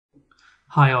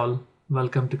Hi all,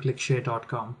 welcome to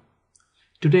clickshare.com.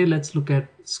 Today let's look at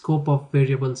scope of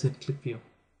variables in QlikView.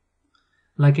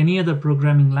 Like any other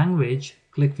programming language,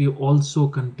 QlikView also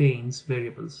contains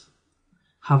variables.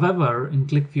 However, in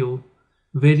QlikView,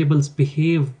 variables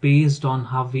behave based on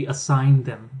how we assign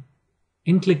them.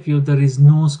 In QlikView, there is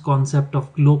no concept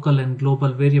of local and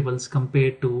global variables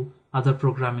compared to other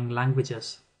programming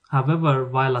languages. However,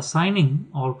 while assigning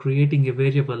or creating a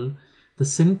variable, the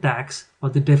syntax or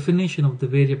the definition of the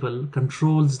variable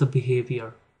controls the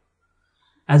behavior.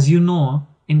 As you know,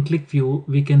 in QlikView,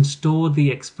 we can store the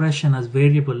expression as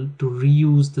variable to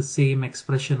reuse the same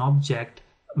expression object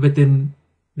within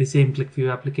the same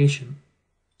QlikView application.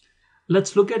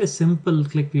 Let's look at a simple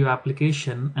QlikView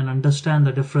application and understand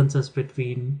the differences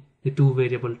between the two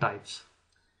variable types.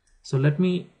 So let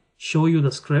me show you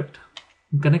the script.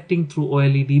 I'm connecting through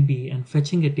OLEDB and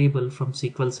fetching a table from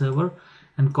SQL Server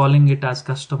and calling it as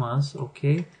customers.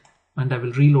 Okay, and I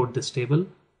will reload this table.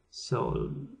 So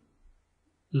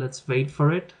let's wait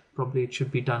for it. Probably it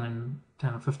should be done in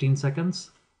 10 or 15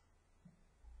 seconds.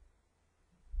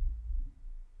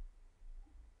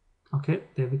 Okay,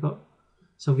 there we go.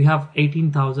 So we have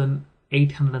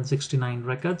 18,869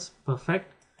 records.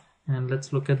 Perfect. And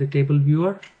let's look at the table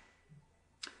viewer.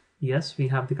 Yes, we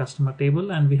have the customer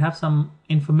table and we have some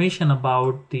information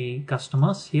about the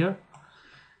customers here.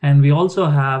 And we also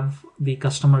have the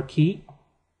customer key.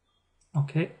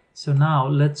 Okay, so now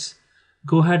let's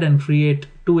go ahead and create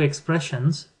two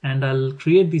expressions, and I'll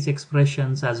create these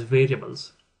expressions as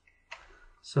variables.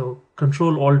 So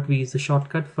Control-Alt-V is the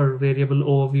shortcut for variable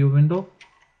overview window.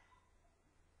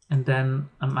 And then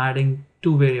I'm adding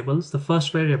two variables. The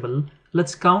first variable,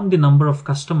 let's count the number of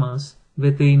customers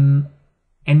within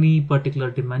any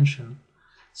particular dimension.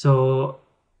 So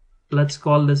let's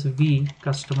call this V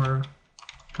customer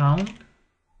count.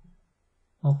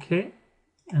 Okay,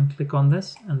 and click on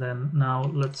this, and then now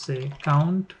let's say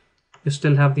count. You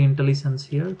still have the IntelliSense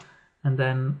here, and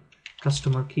then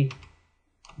customer key,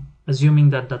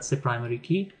 assuming that that's the primary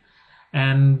key.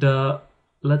 And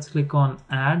let's click on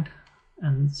add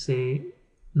and say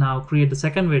now create the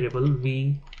second variable,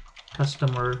 V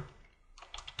customer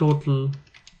total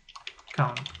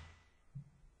count.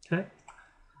 Okay,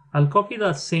 I'll copy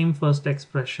that same first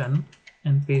expression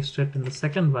and paste it in the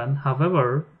second one.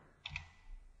 However,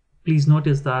 please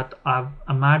notice that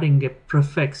I'm adding a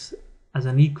prefix as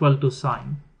an equal to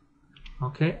sign.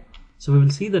 Okay, so we will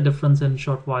see the difference in a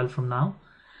short while from now.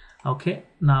 Okay,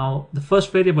 now the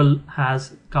first variable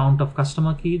has count of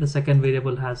customer key. The second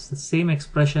variable has the same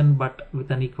expression but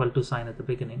with an equal to sign at the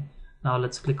beginning. Now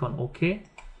let's click on OK,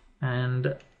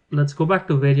 and let's go back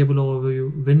to variable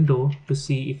overview window to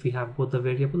see if we have both the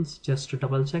variables, just to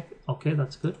double check. Okay,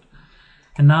 that's good.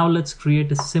 And now let's create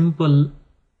a simple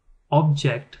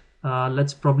object.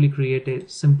 Let's probably create a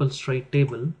simple straight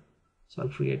table. So I'll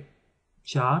create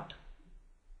chart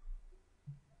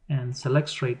and select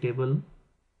straight table.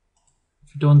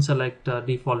 If you don't select,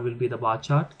 default will be the bar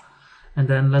chart. And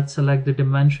then let's select the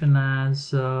dimension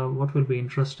as what will be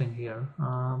interesting here,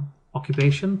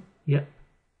 occupation. Yeah.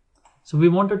 So we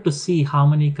wanted to see how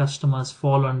many customers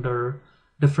fall under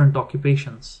different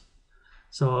occupations.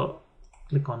 So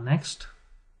click on next.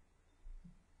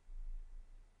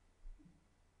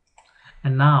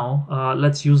 And now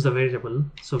let's use the variable.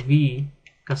 So V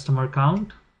customer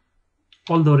count,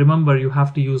 although remember you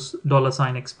have to use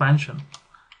 $ expansion.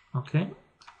 Okay,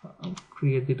 I'll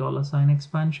create the $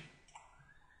 expansion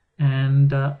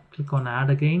and click on add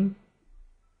again.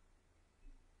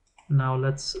 Now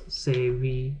let's say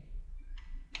V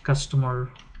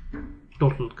customer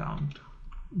total count,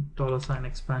 $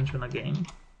 expansion again.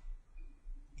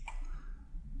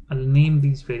 I'll name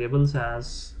these variables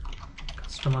as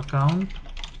customer count,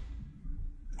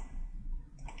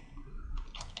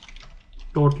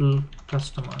 total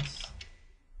customers,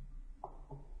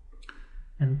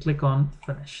 and click on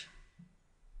finish.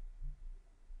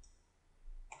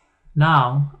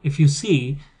 Now if you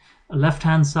see left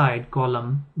hand side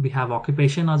column, we have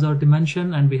occupation as our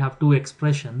dimension and we have two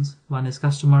expressions. One is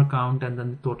customer count and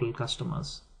then the total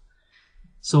customers.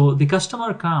 So the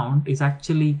customer count is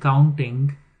actually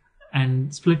counting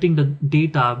and splitting the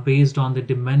data based on the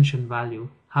dimension value.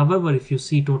 However, if you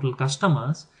see total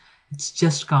customers, it's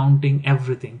just counting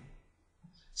everything.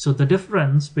 So the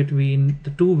difference between the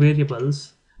two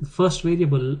variables, the first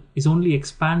variable is only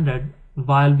expanded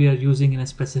while we are using in a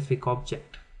specific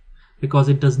object because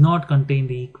it does not contain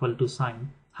the equal to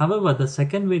sign. However, the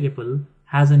second variable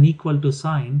has an equal to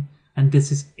sign, and this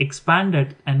is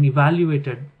expanded and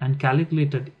evaluated and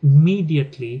calculated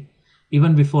immediately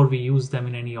even before we use them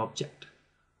in any object.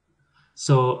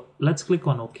 So let's click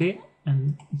on OK,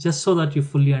 And just so that you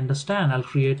fully understand, I'll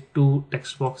create two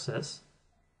text boxes,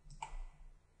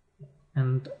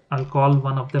 and I'll call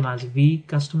one of them as V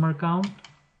customer count.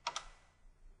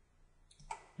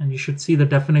 And you should see the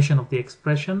definition of the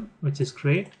expression, which is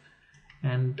great.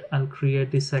 And I'll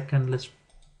create the second list.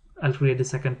 I'll create the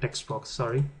second text box,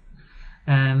 sorry.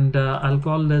 And I'll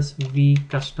call this V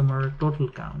customer total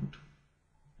count.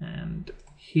 And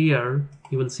here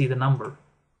you will see the number.